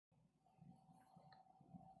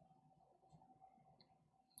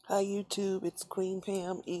Hi YouTube, it's Queen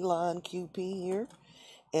Pam Elon QP here,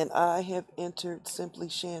 and I have entered Simply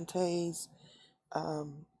Shantae's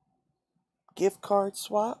gift card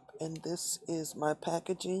swap, and this is my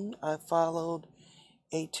packaging. I followed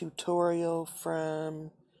a tutorial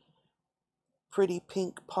from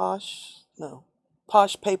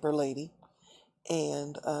Posh Paper Lady,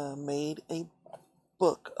 and made a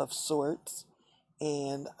book of sorts,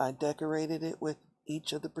 and I decorated it with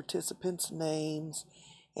each of the participants' names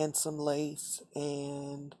and some lace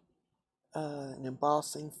and an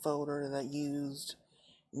embossing folder that I used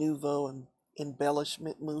Nouveau and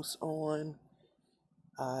embellishment mousse on.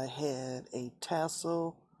 I had a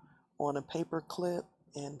tassel on a paper clip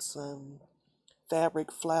and some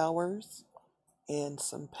fabric flowers and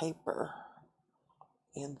some paper.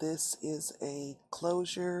 And this is a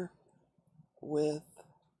closure with,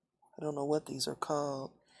 I don't know what these are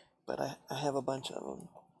called, but I have a bunch of them.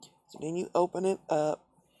 So then you open it up.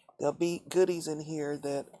 There'll be goodies in here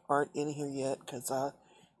that aren't in here yet because I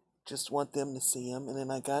just want them to see them. And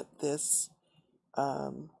then I got this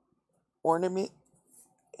ornament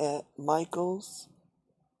at Michael's.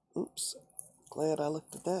 Oops, glad I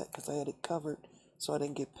looked at that because I had it covered so I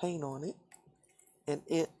didn't get paint on it. And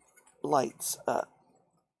it lights up.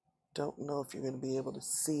 Don't know if you're going to be able to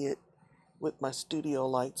see it with my studio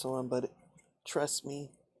lights on, but trust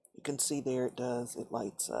me, you can see there it does. It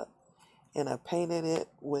lights up. And I painted it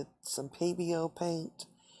with some PBO paint.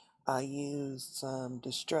 I used some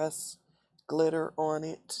distress glitter on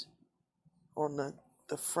it, on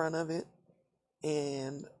the front of it,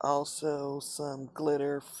 and also some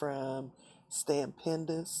glitter from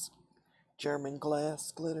Stampendous, German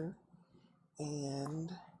glass glitter.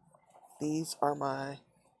 And these are my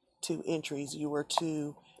two entries. You were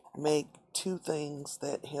to make two things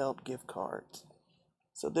that held gift cards.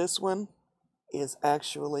 So this one is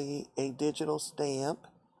actually a digital stamp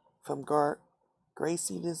from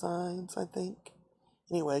Gracie Designs, I think.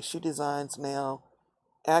 Anyway, she designs now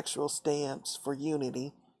actual stamps for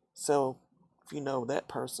Unity, so if you know that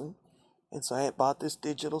person. And so I had bought this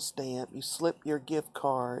digital stamp. You slip your gift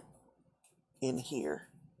card in here.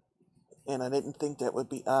 And I didn't think that would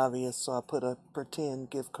be obvious, so I put a pretend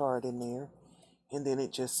gift card in there. And then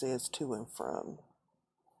it just says to and from.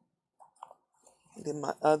 And then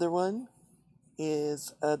my other one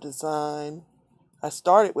is a design. I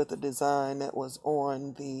started with a design that was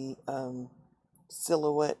on the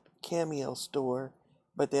Silhouette Cameo store,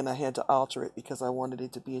 but then I had to alter it because I wanted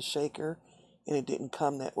it to be a shaker, and it didn't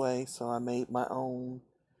come that way, so I made my own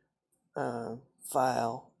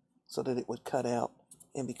file so that it would cut out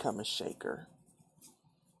and become a shaker.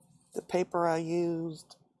 The paper I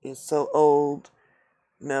used is so old.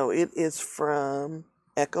 No, it is from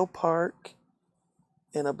Echo Park,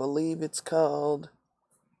 and I believe it's called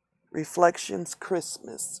Reflections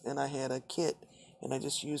Christmas. And I had a kit, and I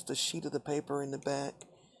just used a sheet of the paper in the back.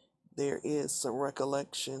 There is some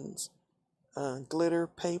Recollections glitter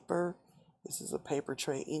paper. This is a paper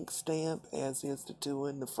tray ink stamp, as is the to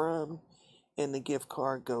and the from, and the gift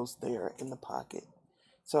card goes there in the pocket.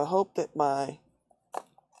 So I hope that my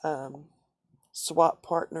swap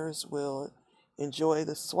partners will enjoy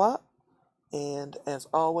the swap. And as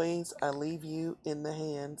always, I leave you in the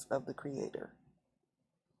hands of the Creator.